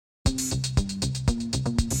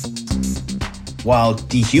While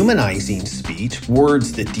dehumanizing speech,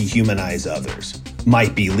 words that dehumanize others,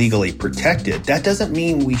 might be legally protected, that doesn't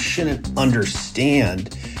mean we shouldn't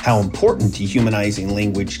understand how important dehumanizing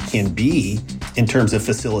language can be in terms of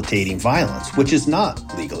facilitating violence, which is not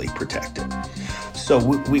legally protected. So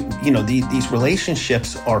these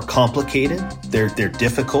relationships are complicated. They're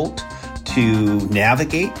difficult to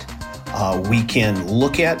navigate. We can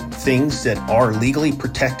look at things that are legally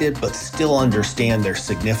protected, but still understand their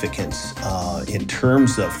significance in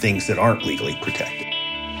terms of things that aren't legally protected.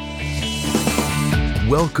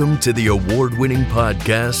 Welcome to the award-winning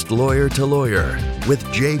podcast, Lawyer to Lawyer, with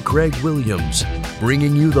J. Craig Williams,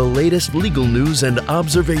 bringing you the latest legal news and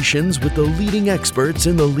observations with the leading experts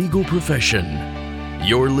in the legal profession.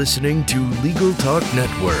 You're listening to Legal Talk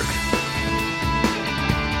Network.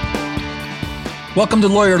 Welcome to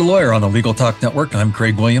Lawyer on the Legal Talk Network. I'm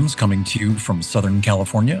Craig Williams, coming to you from Southern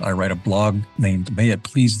California. I write a blog named May It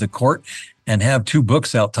Please the Court and have two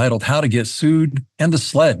books out titled How to Get Sued and The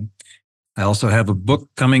Sled. I also have a book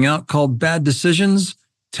coming out called Bad Decisions,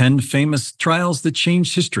 10 Famous Trials That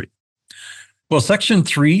Changed History. Well, Section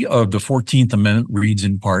 3 of the 14th Amendment reads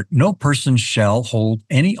in part, no person shall hold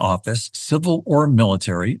any office, civil or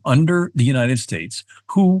military, under the United States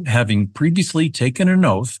who, having previously taken an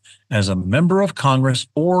oath as a member of Congress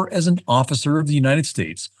or as an officer of the United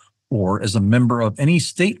States or as a member of any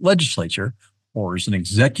state legislature or as an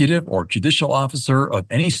executive or judicial officer of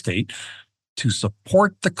any state, to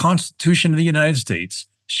support the Constitution of the United States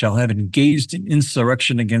shall have engaged in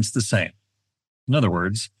insurrection against the same. In other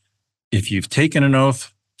words, if you've taken an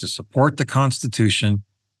oath to support the Constitution,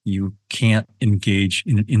 you can't engage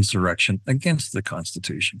in an insurrection against the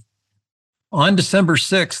Constitution. On December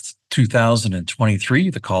 6th, 2023,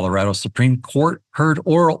 the Colorado Supreme Court heard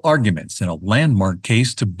oral arguments in a landmark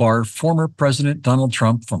case to bar former President Donald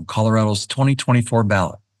Trump from Colorado's 2024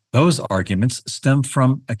 ballot. Those arguments stem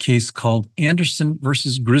from a case called Anderson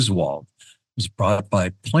versus Griswold. It was brought by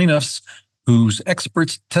plaintiffs whose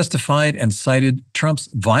experts testified and cited Trump's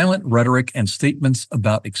violent rhetoric and statements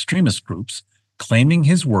about extremist groups, claiming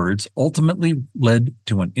his words ultimately led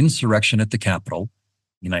to an insurrection at the Capitol,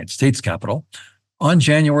 United States Capitol, on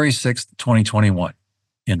January 6, 2021.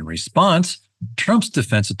 In response, Trump's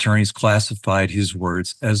defense attorneys classified his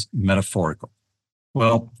words as metaphorical.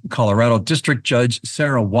 Well, Colorado District Judge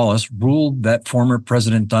Sarah Wallace ruled that former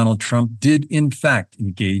President Donald Trump did, in fact,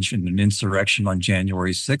 engage in an insurrection on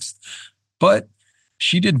January 6th, but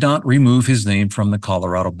she did not remove his name from the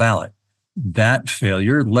Colorado ballot. That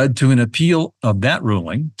failure led to an appeal of that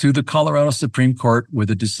ruling to the Colorado Supreme Court with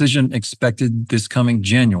a decision expected this coming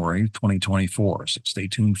January 2024. So stay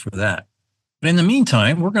tuned for that. But in the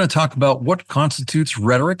meantime, we're going to talk about what constitutes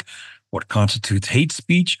rhetoric, what constitutes hate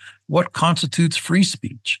speech, what constitutes free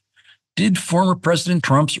speech. Did former President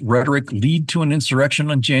Trump's rhetoric lead to an insurrection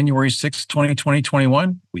on January 6,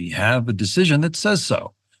 2021? We have a decision that says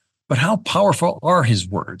so. But how powerful are his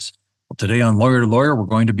words? Well, today on Lawyer to Lawyer, we're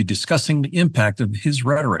going to be discussing the impact of his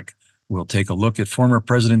rhetoric. We'll take a look at former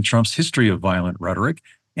President Trump's history of violent rhetoric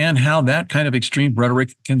and how that kind of extreme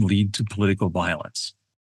rhetoric can lead to political violence.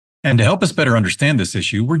 And to help us better understand this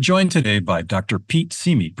issue, we're joined today by Dr. Pete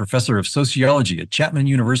Simi, professor of sociology at Chapman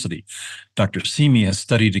University. Dr. Simi has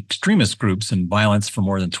studied extremist groups and violence for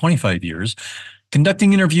more than 25 years,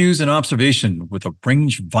 conducting interviews and observation with a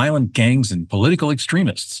range of violent gangs and political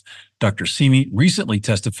extremists. Dr. Simi recently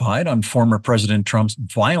testified on former President Trump's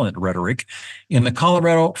violent rhetoric in the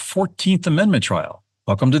Colorado 14th Amendment trial.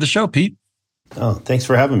 Welcome to the show, Pete. Oh, thanks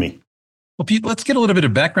for having me. Well, Pete, let's get a little bit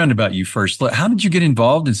of background about you first. How did you get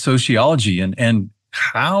involved in sociology and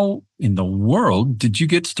how in the world did you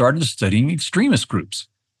get started studying extremist groups?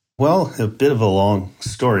 Well, a bit of a long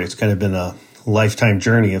story. It's kind of been a lifetime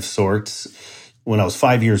journey of sorts. When I was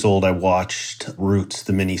 5 years old, I watched Roots,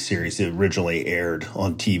 the miniseries. It originally aired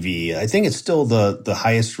on TV. I think it's still the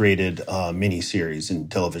highest rated miniseries in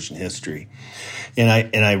television history. And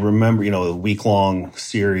I remember, a week-long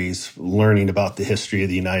series learning about the history of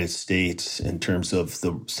the United States in terms of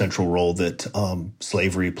the central role that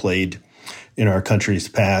slavery played in our country's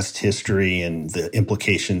past history and the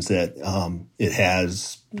implications that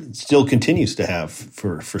it still continues to have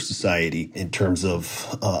for society in terms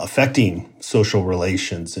of affecting social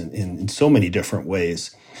relations in so many different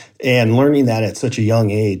ways. And learning that at such a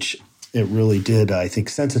young age, it really did, I think,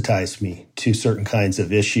 sensitize me to certain kinds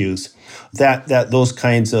of issues. That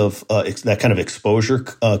kind of exposure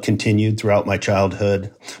continued throughout my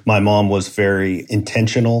childhood. My mom was very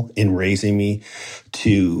intentional in raising me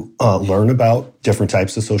to learn about different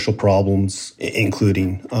types of social problems,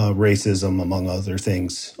 including racism, among other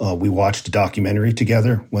things. We watched a documentary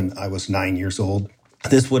together when I was 9 years old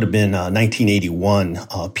This would have been 1981.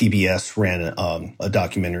 PBS ran a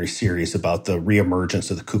documentary series about the reemergence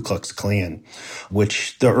of the Ku Klux Klan,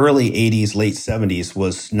 which the early 80s, late 70s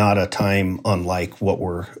was not a time unlike what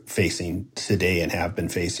we're facing today and have been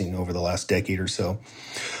facing over the last decade or so.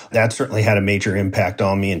 That certainly had a major impact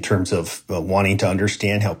on me in terms of wanting to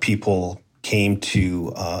understand how people came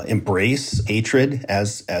to embrace hatred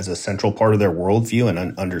as a central part of their worldview and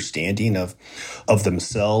an understanding of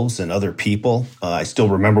themselves and other people. I still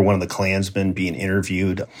remember one of the Klansmen being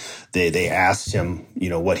interviewed. They asked him,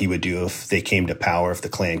 what he would do if they came to power, if the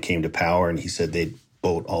Klan came to power, and he said they'd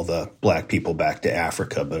vote all the black people back to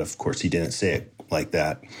Africa. But of course, he didn't say it like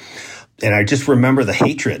that. And I just remember the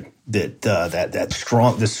hatred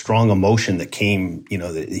this strong emotion that came,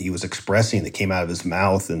 that he was expressing, that came out of his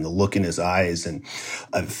mouth, and the look in his eyes. And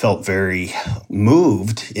I felt very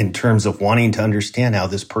moved in terms of wanting to understand how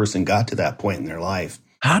this person got to that point in their life.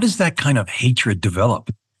 How does that kind of hatred develop?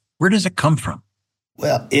 Where does it come from?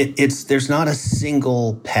 Well, there's not a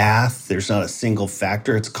single path. There's not a single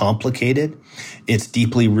factor. It's complicated. It's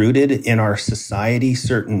deeply rooted in our society.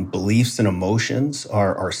 Certain beliefs and emotions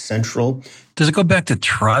are central. Does it go back to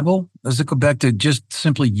tribal? Does it go back to just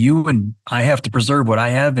simply you and I have to preserve what I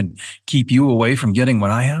have and keep you away from getting what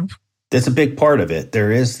I have? That's a big part of it.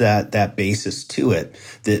 There is that basis to it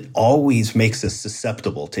that always makes us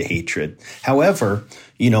susceptible to hatred. However,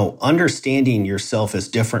 understanding yourself as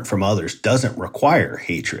different from others doesn't require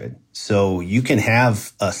hatred. So you can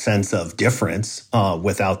have a sense of difference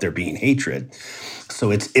without there being hatred. So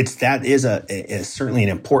that is certainly an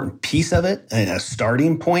important piece of it and a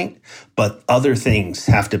starting point, but other things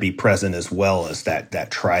have to be present as well as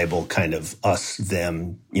that tribal kind of us,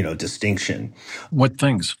 them, distinction. What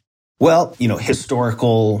things? Well,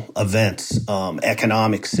 historical events,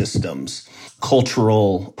 economic systems,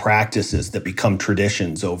 cultural practices that become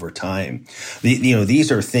traditions over time.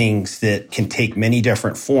 These are things that can take many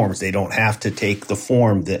different forms. They don't have to take the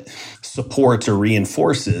form that supports or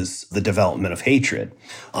reinforces the development of hatred.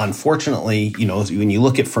 Unfortunately, when you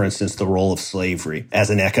look at, for instance, the role of slavery as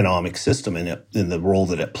an economic system and the role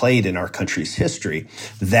that it played in our country's history,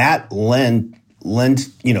 that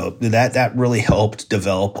that really helped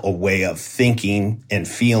develop a way of thinking and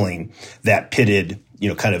feeling that pitted,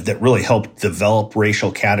 that really helped develop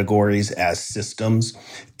racial categories as systems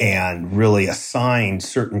and really assign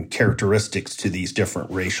certain characteristics to these different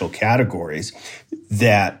racial categories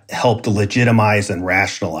that helped legitimize and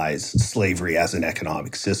rationalize slavery as an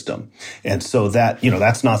economic system. And so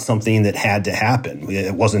that's not something that had to happen.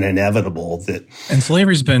 It wasn't inevitable that. And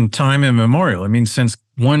slavery's been time immemorial. I mean, since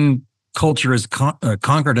one culture has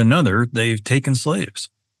conquered another, they've taken slaves.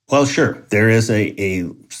 Well, sure. There is a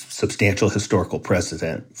substantial historical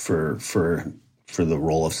precedent for the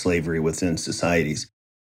role of slavery within societies.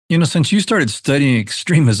 Since you started studying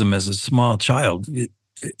extremism as a small child,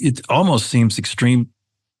 it almost seems extreme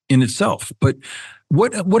in itself. But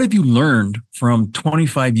what have you learned from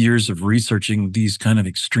 25 years of researching these kind of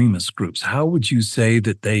extremist groups? How would you say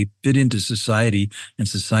that they fit into society and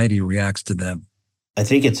society reacts to them? I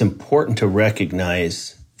think it's important to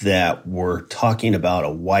recognize that we're talking about a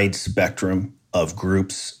wide spectrum of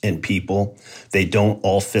groups and people. They don't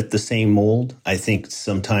all fit the same mold. I think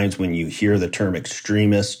sometimes when you hear the term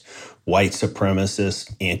extremist, white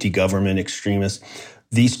supremacist, anti-government extremist,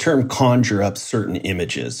 these terms conjure up certain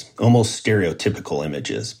images, almost stereotypical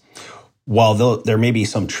images. While there may be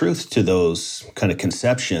some truth to those kind of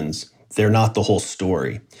conceptions, they're not the whole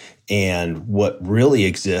story. And what really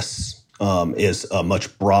exists is a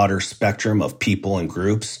much broader spectrum of people and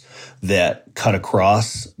groups that cut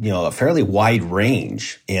across, a fairly wide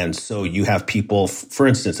range. And so you have people, for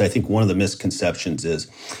instance, I think one of the misconceptions is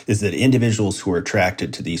that individuals who are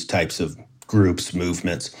attracted to these types of groups,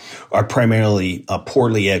 movements, are primarily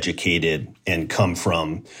poorly educated and come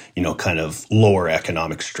from, kind of lower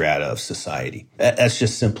economic strata of society. That's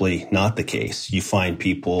just simply not the case. You find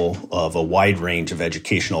people of a wide range of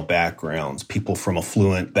educational backgrounds, people from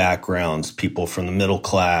affluent backgrounds, people from the middle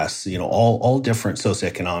class, all different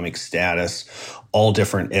socioeconomic status, all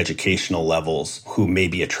different educational levels who may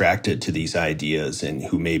be attracted to these ideas and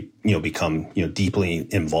who may, become, deeply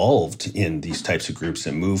involved in these types of groups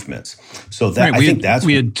and movements. So that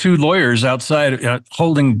we had two lawyers outside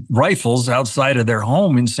holding rifles outside of their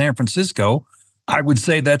home in San Francisco. I would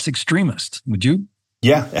say that's extremist. Would you?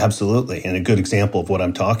 Yeah, absolutely. And a good example of what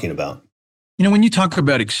I'm talking about. When you talk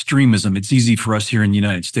about extremism, it's easy for us here in the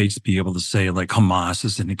United States to be able to say like Hamas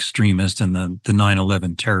is an extremist and the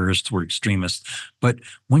 9/11 terrorists were extremists. But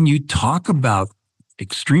when you talk about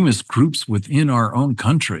extremist groups within our own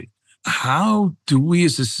country, how do we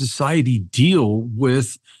as a society deal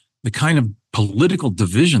with the kind of political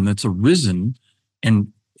division that's arisen,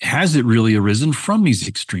 and has it really arisen from these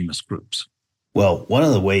extremist groups? Well, one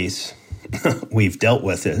of the ways we've dealt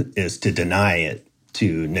with it is to deny it,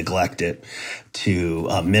 to neglect it,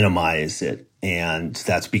 to minimize it. And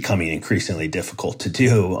that's becoming increasingly difficult to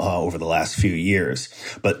do over the last few years.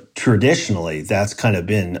 But traditionally, that's kind of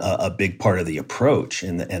been a big part of the approach.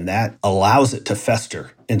 And that allows it to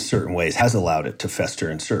fester in certain ways, has allowed it to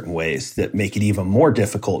fester in certain ways that make it even more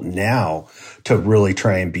difficult now to really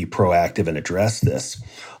try and be proactive and address this.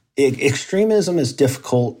 Extremism is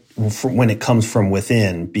difficult when it comes from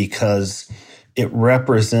within because it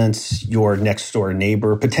represents your next door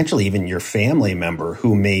neighbor, potentially even your family member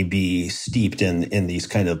who may be steeped in these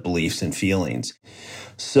kind of beliefs and feelings.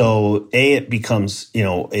 So it becomes,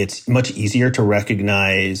 it's much easier to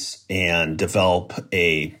recognize and develop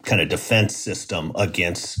a kind of defense system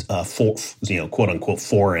against, quote unquote,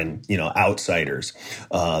 foreign, outsiders,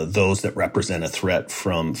 those that represent a threat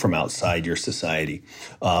from outside your society.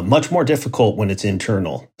 Much more difficult when it's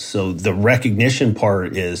internal. So the recognition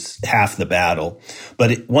part is half the battle.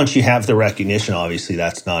 But once you have the recognition, obviously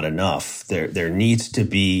that's not enough. There needs to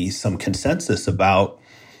be some consensus about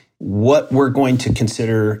what we're going to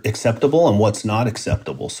consider acceptable and what's not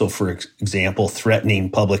acceptable. So, for example,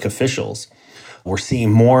 threatening public officials. We're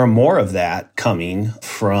seeing more and more of that coming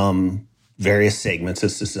from various segments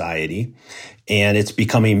of society, and it's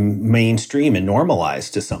becoming mainstream and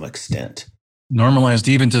normalized to some extent. Normalized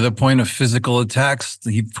even to the point of physical attacks,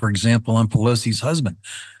 for example, on Pelosi's husband.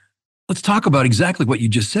 Let's talk about exactly what you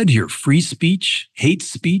just said here. Free speech, hate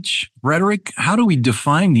speech, rhetoric. How do we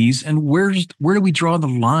define these, and where do we draw the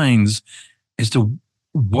lines as to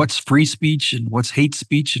what's free speech and what's hate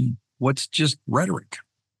speech and what's just rhetoric?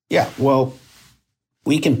 Yeah, well,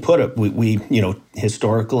 we can put we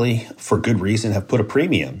historically, for good reason, have put a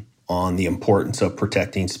premium on the importance of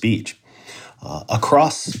protecting speech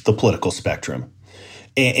across the political spectrum.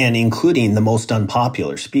 And including the most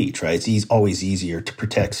unpopular speech, right? It's always easier to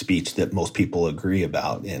protect speech that most people agree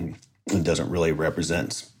about and doesn't really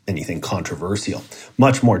represent anything controversial.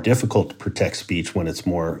 Much more difficult to protect speech when it's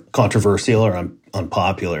more controversial or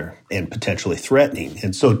unpopular and potentially threatening.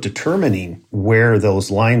 And so determining where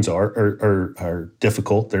those lines are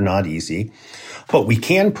difficult. They're not easy. But we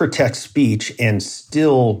can protect speech and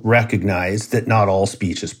still recognize that not all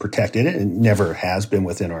speech is protected. It never has been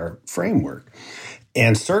within our framework.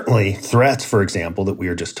 And certainly threats, for example, that we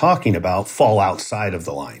were just talking about fall outside of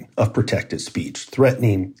the line of protected speech.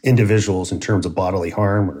 Threatening individuals in terms of bodily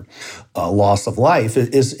harm or loss of life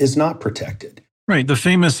is not protected. Right. The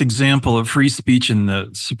famous example of free speech in the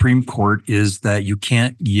Supreme Court is that you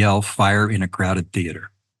can't yell fire in a crowded theater.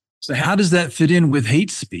 So how does that fit in with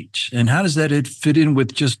hate speech? And how does that fit in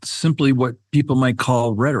with just simply what people might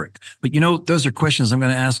call rhetoric? But those are questions I'm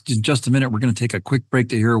going to ask in just a minute. We're going to take a quick break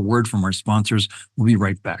to hear a word from our sponsors. We'll be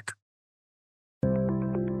right back.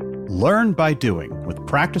 Learn by doing with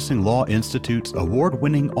Practicing Law Institute's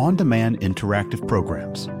award-winning on-demand interactive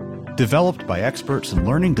programs. Developed by experts in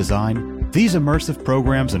learning design, these immersive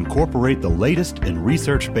programs incorporate the latest in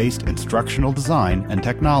research-based instructional design and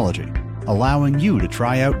technology, allowing you to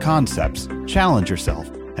try out concepts, challenge yourself,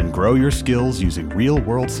 and grow your skills using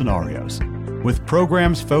real-world scenarios. With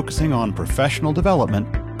programs focusing on professional development,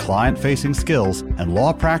 client-facing skills, and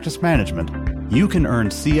law practice management, you can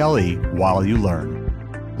earn CLE while you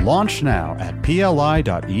learn. Launch now at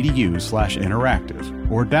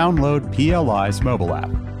pli.edu/interactive or download PLI's mobile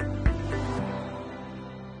app.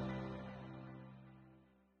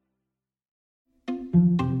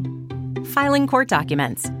 Filing court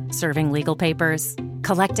documents, serving legal papers,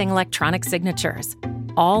 collecting electronic signatures,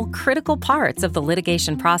 all critical parts of the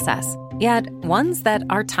litigation process, yet ones that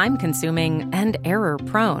are time-consuming and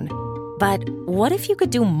error-prone. But what if you could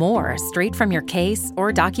do more straight from your case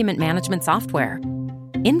or document management software?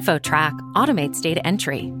 InfoTrack automates data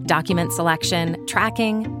entry, document selection,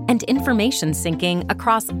 tracking, and information syncing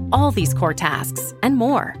across all these core tasks and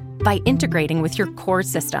more by integrating with your core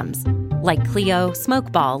systems like Clio,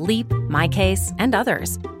 Smokeball, Leap, MyCase, and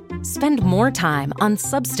others. Spend more time on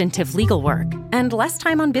substantive legal work and less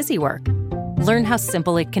time on busy work. Learn how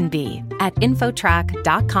simple it can be at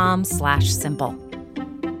infotrack.com/simple.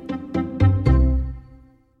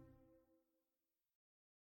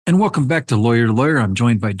 And welcome back to Lawyer to Lawyer. I'm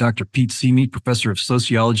joined by Dr. Pete Seamead, professor of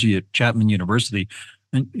sociology at Chapman University.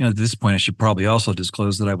 And at this point, I should probably also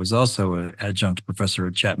disclose that I was also an adjunct professor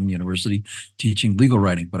at Chapman University teaching legal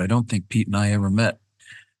writing, but I don't think Pete and I ever met.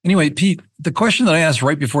 Anyway, Pete, the question that I asked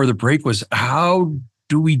right before the break was, how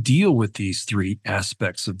do we deal with these three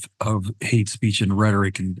aspects of hate speech and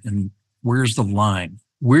rhetoric, and where's the line?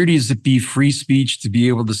 where does it be free speech to be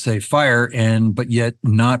able to say fire but yet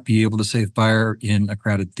not be able to say fire in a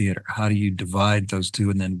crowded theater? How do you divide those two?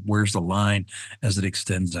 And then where's the line as it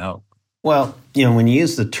extends out? Well, when you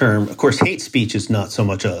use the term, of course, hate speech is not so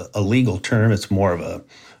much a legal term. It's more of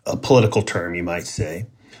a political term, you might say.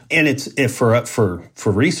 And for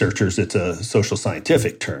researchers, it's a social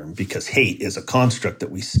scientific term because hate is a construct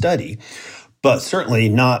that we study, but certainly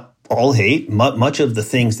not all hate. Much of the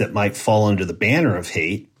things that might fall under the banner of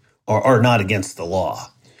hate are not against the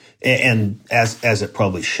law, and as it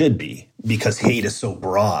probably should be, because hate is so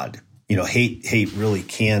broad. Hate really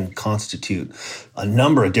can constitute a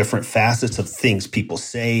number of different facets of things people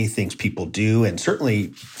say, things people do, and certainly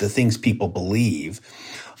the things people believe.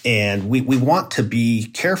 And we want to be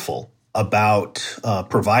careful about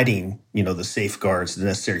providing, the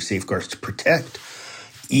necessary safeguards to protect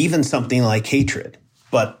even something like hatred.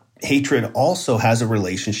 But hatred also has a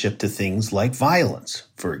relationship to things like violence,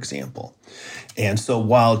 for example. And so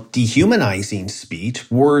while dehumanizing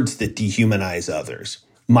speech, words that dehumanize others,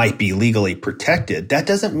 might be legally protected, that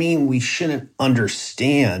doesn't mean we shouldn't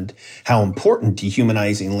understand how important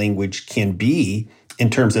dehumanizing language can be in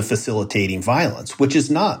terms of facilitating violence, which is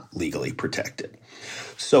not legally protected.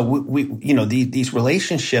 So these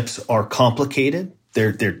relationships are complicated.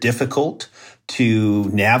 They're difficult to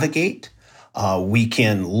navigate. We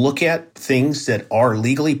can look at things that are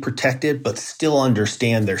legally protected, but still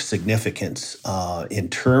understand their significance in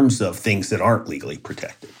terms of things that aren't legally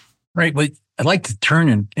protected. Right. Well, I'd like to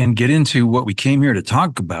turn and get into what we came here to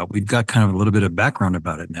talk about. We've got kind of a little bit of background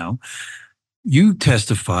about it now. You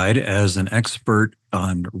testified as an expert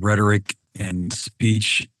on rhetoric and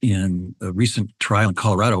speech in a recent trial in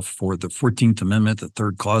Colorado for the 14th Amendment, the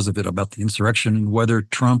third clause of it about the insurrection, and whether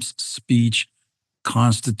Trump's speech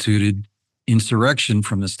constituted insurrection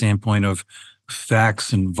from the standpoint of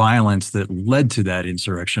facts and violence that led to that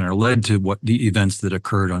insurrection or led to what the events that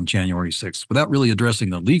occurred on January 6th. Without really addressing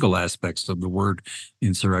the legal aspects of the word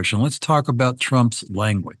insurrection, let's talk about Trump's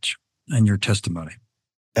language and your testimony.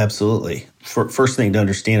 Absolutely. First thing to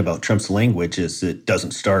understand about Trump's language is it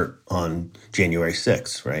doesn't start on January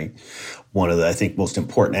 6th, right? One of the, I think, most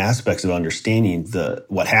important aspects of understanding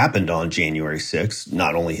what happened on January 6th,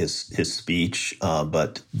 not only his speech,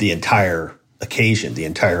 but the entire occasion, the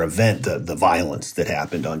entire event, the violence that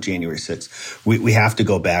happened on January 6th. We have to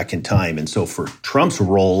go back in time. And so for Trump's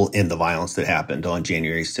role in the violence that happened on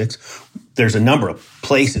January 6th, there's a number of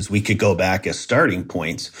places we could go back as starting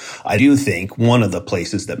points. I do think one of the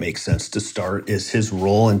places that makes sense to start is his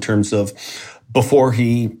role in terms of before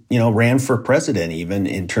he, ran for president, even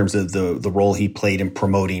in terms of the role he played in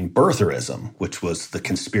promoting birtherism, which was the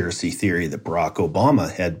conspiracy theory that Barack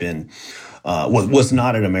Obama had been was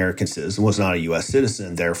not an American citizen, was not a U.S.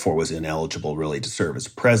 citizen, therefore was ineligible really to serve as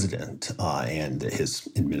president, and his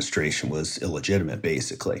administration was illegitimate,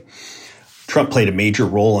 basically. Trump played a major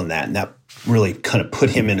role in that, and that really kind of put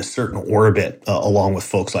him in a certain orbit, along with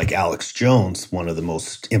folks like Alex Jones, one of the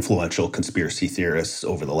most influential conspiracy theorists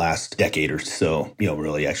over the last decade or so,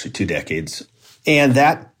 really actually 2 decades. And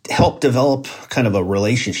that helped develop kind of a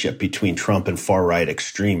relationship between Trump and far-right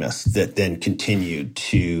extremists that then continued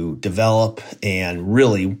to develop and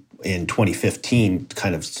really in 2015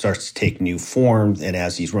 kind of starts to take new form. And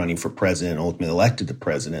as he's running for president, ultimately elected to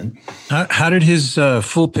president. How did his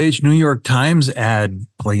full-page New York Times ad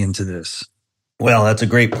play into this? Well, that's a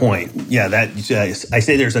great point. Yeah, I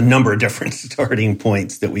say there's a number of different starting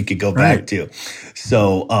points that we could go back to.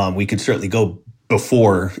 So we could certainly go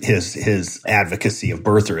before his advocacy of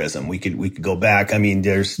birtherism. We could go back. I mean,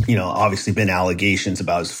 there's, obviously been allegations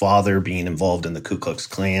about his father being involved in the Ku Klux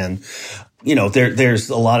Klan. There's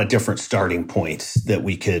a lot of different starting points that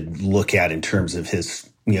we could look at in terms of his,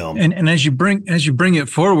 And as you bring it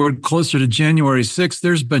forward closer to January 6th,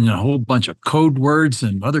 there's been a whole bunch of code words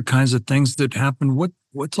and other kinds of things that happened.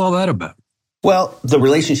 What's all that about? Well, the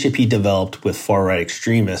relationship he developed with far-right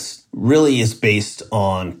extremists really is based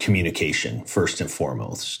on communication, first and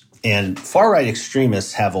foremost. And far-right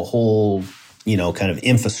extremists have a whole, kind of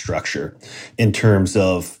infrastructure in terms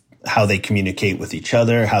of how they communicate with each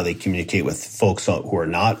other, how they communicate with folks who are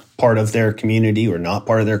not part of their community or not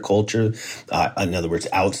part of their culture. In other words,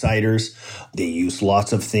 outsiders. They use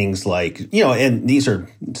lots of things like, and these are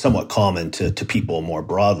somewhat common to people more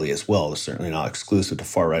broadly as well. They're certainly not exclusive to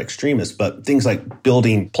far-right extremists, but things like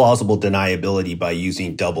building plausible deniability by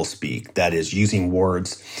using doublespeak. That is, using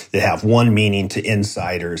words that have one meaning to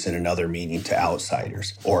insiders and another meaning to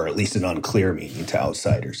outsiders, or at least an unclear meaning to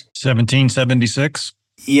outsiders. 1776?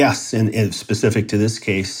 Yes, and specific to this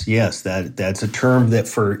case, yes, that's a term that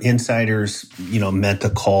for insiders, meant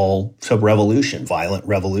to call to revolution, violent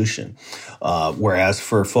revolution. Whereas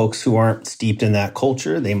for folks who aren't steeped in that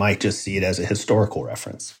culture, they might just see it as a historical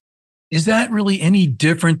reference. Is that really any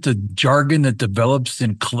different, the jargon that develops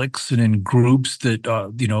in cliques and in groups that,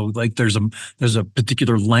 like there's a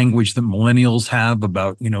particular language that millennials have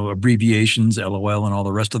about, abbreviations, LOL, and all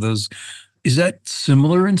the rest of those? Is that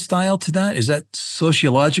similar in style to that? Is that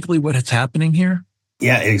sociologically what's happening here?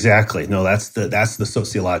 Yeah, exactly. No, that's the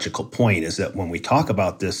sociological point, is that when we talk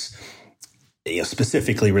about this,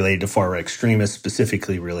 specifically related to far-right extremists,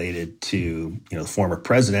 specifically related to the former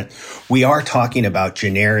president, we are talking about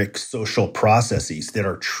generic social processes that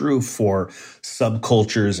are true for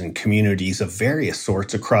subcultures and communities of various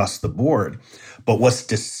sorts across the board. But what's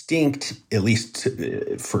distinct, at least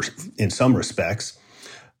in some respects,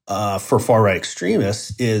 for far-right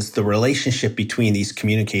extremists, is the relationship between these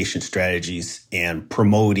communication strategies and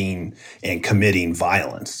promoting and committing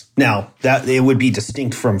violence. Now, that it would be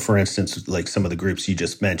distinct from, for instance, like some of the groups you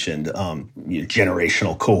just mentioned,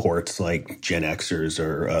 generational cohorts like Gen Xers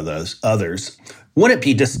or others. Wouldn't it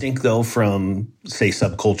be distinct, though, from, say,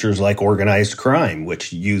 subcultures like organized crime,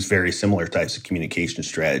 which use very similar types of communication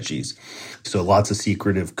strategies? So lots of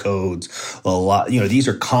secretive codes, these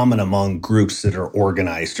are common among groups that are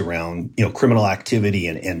organized around, criminal activity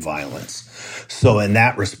and violence. So in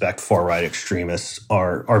that respect, far-right extremists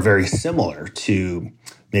are very similar to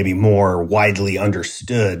maybe more widely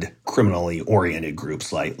understood criminally oriented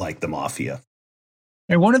groups like the mafia.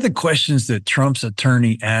 And one of the questions that Trump's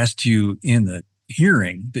attorney asked you in the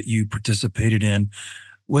hearing that you participated in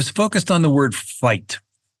was focused on the word fight.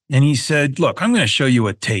 And he said, look, I'm going to show you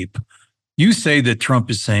a tape. You say that Trump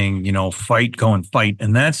is saying, fight, go and fight,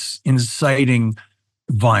 and that's inciting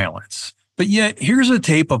violence. But yet here's a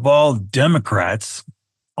tape of all Democrats,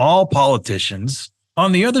 all politicians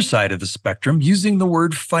on the other side of the spectrum using the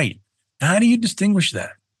word fight. How do you distinguish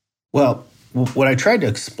that? Well, what I tried to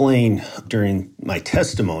explain during my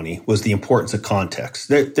testimony was the importance of context.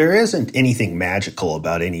 There isn't anything magical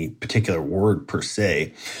about any particular word per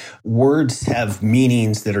se. Words have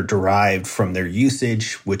meanings that are derived from their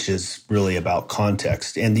usage, which is really about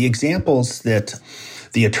context. And the examples that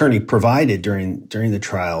the attorney provided during the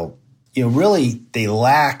trial, really they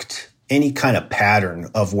lacked any kind of pattern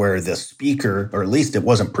of where the speaker, or at least it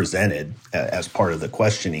wasn't presented as part of the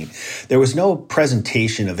questioning. There was no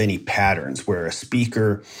presentation of any patterns where a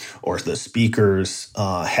speaker or the speakers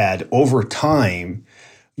had over time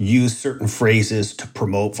used certain phrases to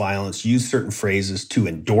promote violence, used certain phrases to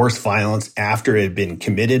endorse violence after it had been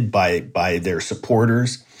committed by their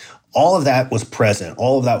supporters. All of that was present.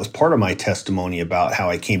 All of that was part of my testimony about how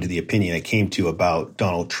I came to the opinion I came to about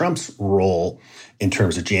Donald Trump's role in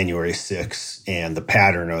terms of January 6th and the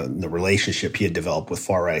pattern of the relationship he had developed with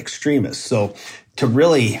far-right extremists. So to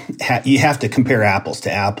really, you have to compare apples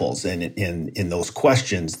to apples. And in those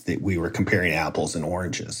questions that we were comparing apples and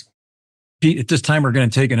oranges. Pete, at this time, we're going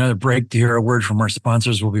to take another break to hear a word from our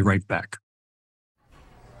sponsors. We'll be right back.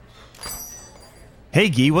 Hey,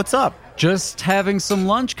 Guy, what's up? Just having some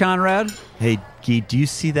lunch, Conrad. Hey, Guy, do you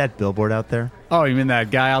see that billboard out there? Oh, you mean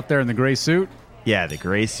that guy out there in the gray suit? Yeah, the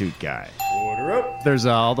gray suit guy. Order up. There's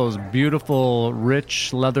all those beautiful,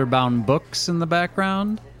 rich, leather-bound books in the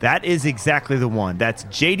background. That is exactly the one. That's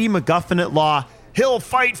J.D. McGuffin at law. He'll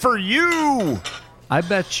fight for you! I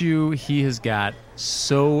bet you he has got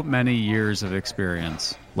so many years of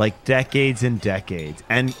experience. Like decades and decades.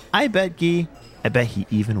 And I bet he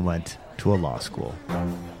even went to a law school.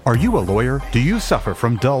 Are you a lawyer? Do you suffer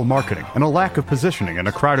from dull marketing and a lack of positioning in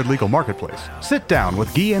a crowded legal marketplace? Sit down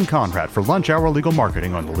with Guy and Conrad for Lunch Hour Legal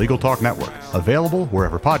Marketing on the Legal Talk Network. Available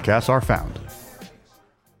wherever podcasts are found.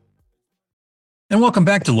 And welcome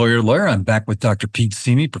back to Lawyer to Lawyer. I'm back with Dr. Pete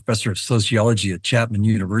Simi, professor of sociology at Chapman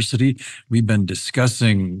University. We've been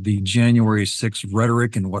discussing the January 6th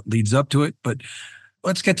rhetoric and what leads up to it, but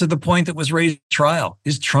let's get to the point that was raised at trial.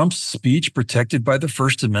 Is Trump's speech protected by the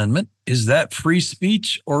First Amendment? Is that free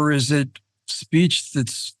speech, or is it speech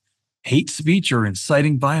that's hate speech or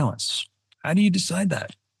inciting violence? How do you decide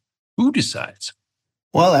that? Who decides?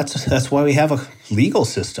 Well, that's why we have a legal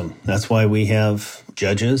system. That's why we have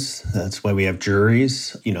judges. That's why we have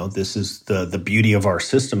juries. This is the beauty of our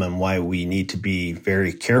system and why we need to be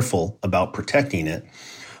very careful about protecting it.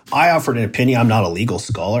 I offered an opinion. I'm not a legal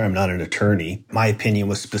scholar. I'm not an attorney. My opinion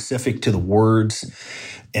was specific to the words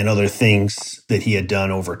and other things that he had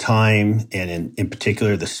done over time, and in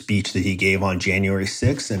particular, the speech that he gave on January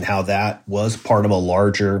 6th and how that was part of a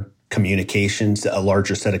larger communications, a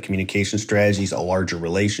larger set of communication strategies, a larger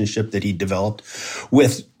relationship that he developed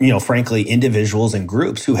with, frankly, individuals and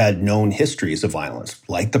groups who had known histories of violence,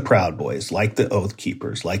 like the Proud Boys, like the Oath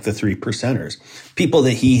Keepers, like the Three Percenters, people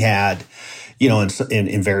that he had,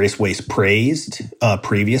 in various ways praised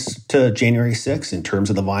previous to January 6th in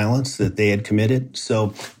terms of the violence that they had committed.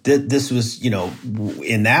 So this was,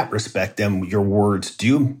 in that respect, then your words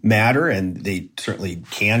do matter, and they certainly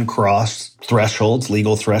can cross thresholds,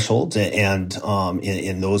 legal thresholds, and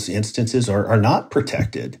in those instances are not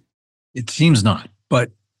protected. It seems not,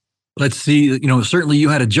 but let's see, certainly you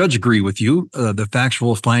had a judge agree with you. The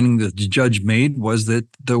factual finding that the judge made was that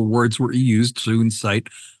the words were used to incite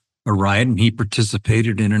a riot, and he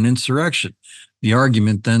participated in an insurrection. The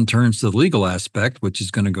argument then turns to the legal aspect, which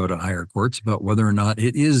is going to go to higher courts, about whether or not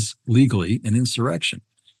it is legally an insurrection.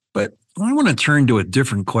 But I want to turn to a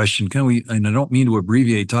different question. And I don't mean to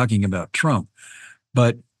abbreviate talking about Trump,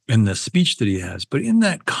 but in the speech that he has, but in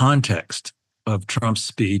that context of Trump's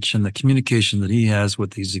speech and the communication that he has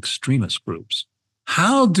with these extremist groups,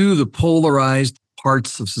 how do the polarized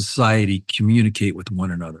parts of society communicate with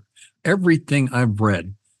one another? Everything I've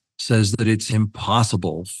read says that it's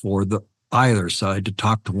impossible for either side to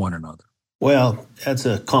talk to one another. Well, that's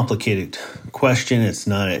a complicated question. It's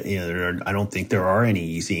not, I don't think there are any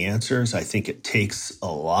easy answers. I think it takes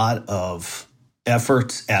a lot of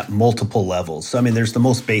efforts at multiple levels. I mean, there's the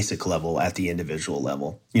most basic level at the individual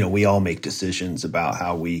level. We all make decisions about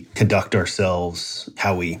how we conduct ourselves,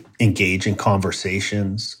 how we engage in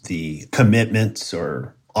conversations, the commitments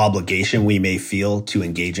or obligation we may feel to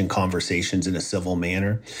engage in conversations in a civil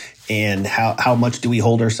manner, and how much do we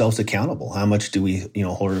hold ourselves accountable? How much do we,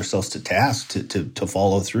 hold ourselves to task to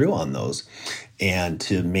follow through on those and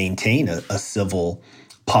to maintain a civil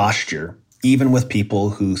posture, even with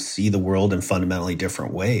people who see the world in fundamentally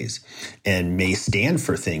different ways and may stand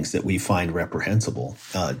for things that we find reprehensible?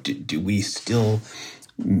 Do we still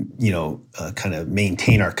kind of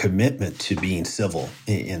maintain our commitment to being civil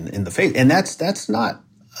in the faith? And that's not,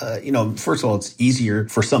 first of all, it's easier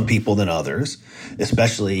for some people than others,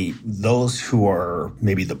 especially those who are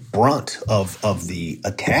maybe the brunt of the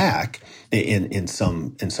attack in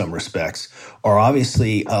some respects are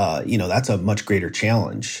obviously, that's a much greater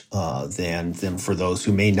challenge than for those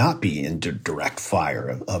who may not be in direct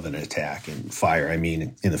fire of an attack. And fire, I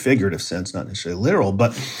mean, in the figurative sense, not necessarily literal,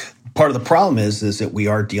 but part of the problem is that we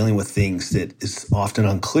are dealing with things that is often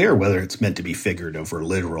unclear whether it's meant to be figurative or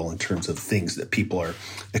literal in terms of things that people are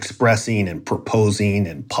expressing and proposing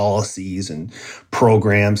and policies and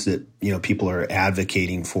programs that, people are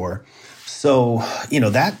advocating for. So,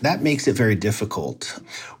 that makes it very difficult.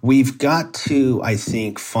 We've got to, I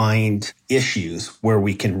think, find issues where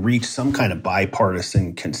we can reach some kind of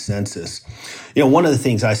bipartisan consensus. One of the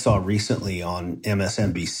things I saw recently on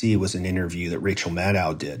MSNBC was an interview that Rachel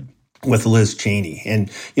Maddow did with Liz Cheney. And,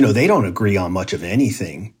 they don't agree on much of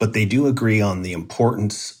anything, but they do agree on the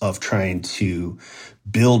importance of trying to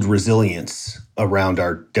build resilience around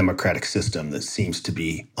our democratic system that seems to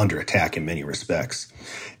be under attack in many respects.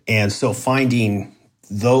 And so finding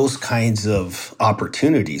those kinds of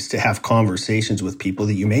opportunities to have conversations with people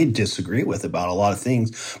that you may disagree with about a lot of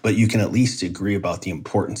things, but you can at least agree about the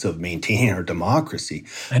importance of maintaining our democracy.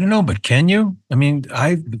 I don't know, but can you? I mean,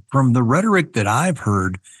 from the rhetoric that I've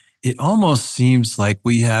heard, it almost seems like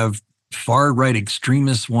we have far-right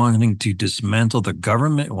extremists wanting to dismantle the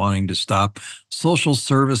government, wanting to stop social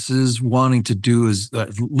services, wanting to do as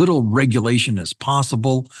little regulation as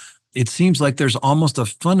possible. It seems like there's almost a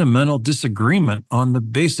fundamental disagreement on the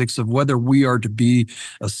basics of whether we are to be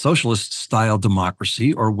a socialist-style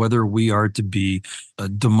democracy or whether we are to be a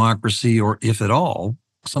democracy, or if at all,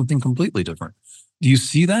 something completely different. Do you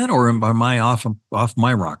see that, or am I off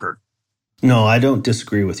my rocker? No, I don't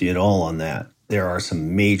disagree with you at all on that. There are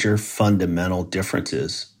some major fundamental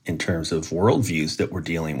differences in terms of worldviews that we're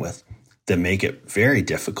dealing with that make it very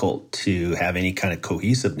difficult to have any kind of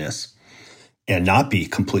cohesiveness and not be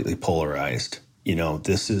completely polarized.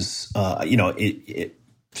 This is,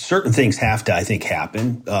 certain things have to, I think,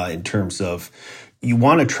 happen in terms of you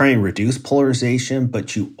want to try and reduce polarization,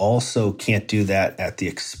 but you also can't do that at the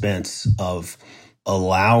expense of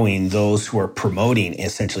allowing those who are promoting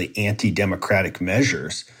essentially anti-democratic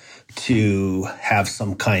measures to have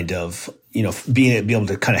some kind of, be able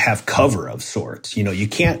to kind of have cover of sorts. You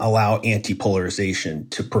can't allow anti-polarization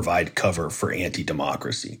to provide cover for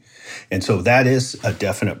anti-democracy. And so that is a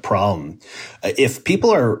definite problem. If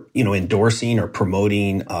people are, endorsing or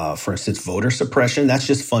promoting, for instance, voter suppression, that's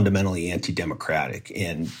just fundamentally anti-democratic,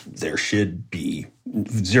 and there should be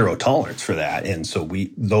zero tolerance for that. And so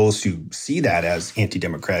those who see that as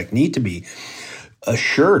anti-democratic need to be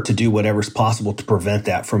sure to do whatever's possible to prevent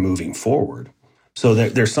that from moving forward. So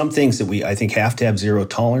there's some things that I think have to have zero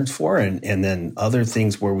tolerance for, and then other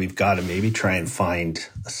things where we've got to maybe try and find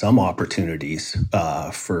some opportunities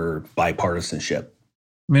for bipartisanship.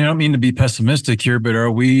 I mean, I don't mean to be pessimistic here, but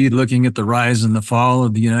are we looking at the rise and the fall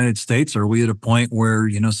of the United States? Are we at a point where,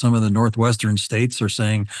 some of the Northwestern states are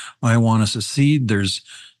saying, I want to secede? There's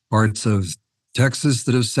parts of Texas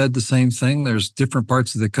that have said the same thing. There's different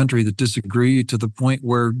parts of the country that disagree to the point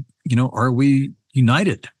where, are we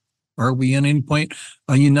united? Are we at any point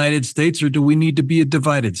a United States, or do we need to be a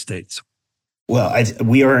divided states? Well,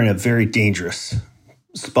 we are in a very dangerous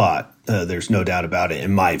spot. There's no doubt about it,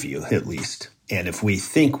 in my view, at least. And if we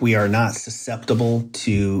think we are not susceptible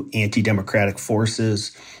to anti-democratic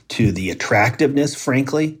forces, to the attractiveness,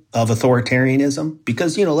 frankly, of authoritarianism,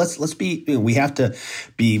 because, we have to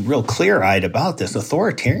be real clear-eyed about this.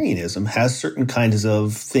 Authoritarianism has certain kinds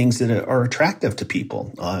of things that are attractive to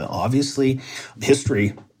people. Obviously,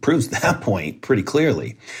 history proves that point pretty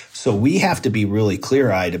clearly. So we have to be really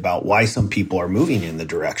clear-eyed about why some people are moving in the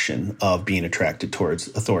direction of being attracted towards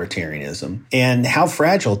authoritarianism and how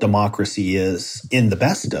fragile democracy is in the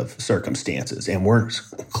best of circumstances. And we're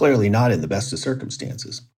clearly not in the best of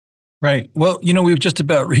circumstances. Right. Well, we've just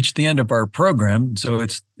about reached the end of our program. So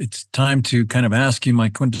it's time to kind of ask you my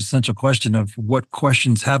quintessential question of what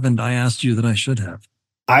questions haven't I asked you that I should have?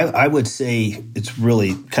 I would say it's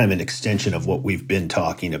really kind of an extension of what we've been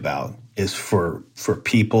talking about, is for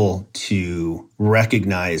people to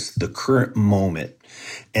recognize the current moment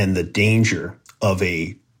and the danger of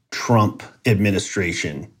a Trump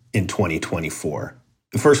administration in 2024.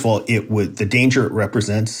 First of all, the danger it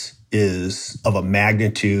represents is of a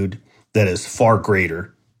magnitude that is far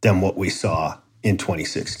greater than what we saw in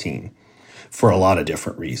 2016 for a lot of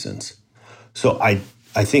different reasons. So I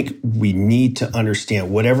think we need to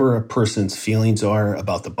understand whatever a person's feelings are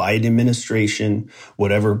about the Biden administration,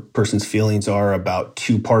 whatever person's feelings are about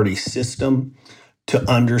two-party system, to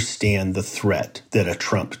understand the threat that a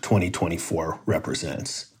Trump 2024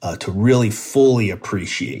 represents, to really fully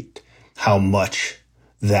appreciate how much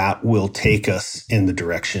that will take us in the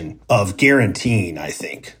direction of guaranteeing, I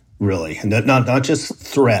think, really, not just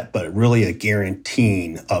threat, but really a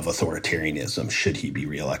guaranteeing of authoritarianism should he be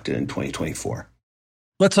reelected in 2024.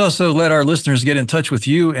 Let's also let our listeners get in touch with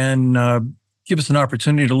you and give us an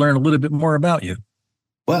opportunity to learn a little bit more about you.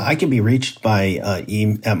 Well, I can be reached by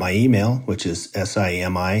at my email, which is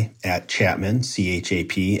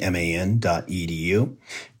simi@chapman.edu.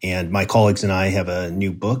 And my colleagues and I have a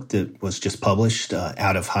new book that was just published,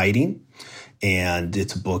 Out of Hiding. And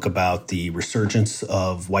it's a book about the resurgence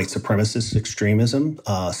of white supremacist extremism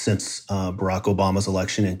since Barack Obama's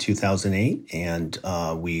election in 2008. And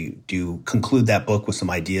we do conclude that book with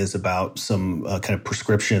some ideas about some kind of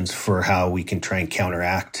prescriptions for how we can try and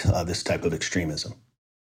counteract this type of extremism.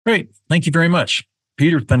 Great. Thank you very much.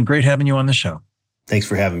 Peter, it's been great having you on the show. Thanks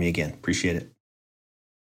for having me again. Appreciate it.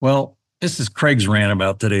 Well, this is Craig's rant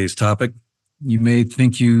about today's topic. You may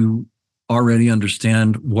think you already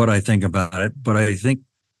understand what I think about it, but I think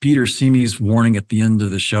Peter Simi's warning at the end of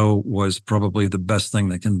the show was probably the best thing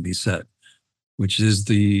that can be said, which is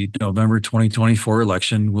the November 2024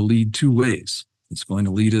 election will lead two ways. It's going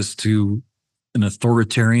to lead us to an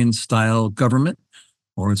authoritarian style government,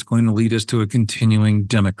 or it's going to lead us to a continuing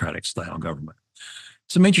democratic style government.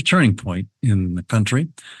 It's a major turning point in the country,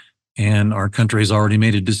 and our country has already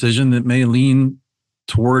made a decision that may lean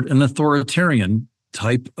toward an authoritarian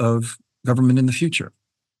type of government in the future.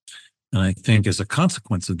 And I think as a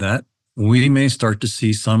consequence of that, we may start to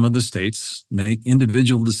see some of the states make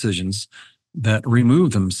individual decisions that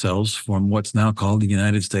remove themselves from what's now called the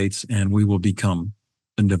United States, and we will become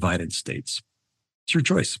the divided states. It's your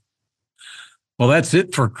choice. Well, that's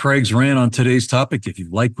it for Craig's rant on today's topic. If you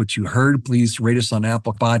like what you heard, please rate us on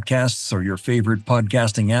Apple Podcasts or your favorite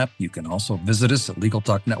podcasting app. You can also visit us at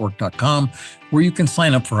LegalTalkNetwork.com, where you can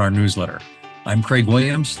sign up for our newsletter. I'm Craig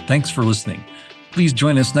Williams. Thanks for listening. Please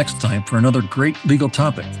join us next time for another great legal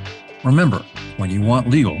topic. Remember, when you want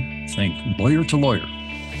legal, think lawyer to lawyer.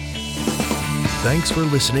 Thanks for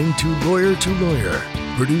listening to Lawyer,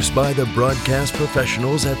 produced by the broadcast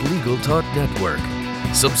professionals at Legal Talk Network.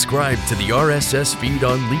 Subscribe to the RSS feed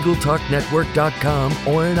on LegalTalkNetwork.com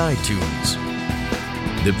or in iTunes.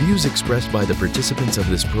 The views expressed by the participants of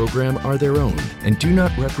this program are their own and do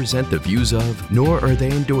not represent the views of, nor are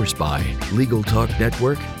they endorsed by, Legal Talk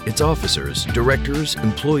Network, its officers, directors,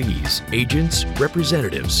 employees, agents,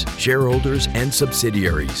 representatives, shareholders, and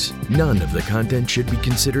subsidiaries. None of the content should be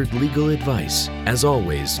considered legal advice. As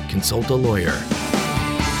always, consult a lawyer.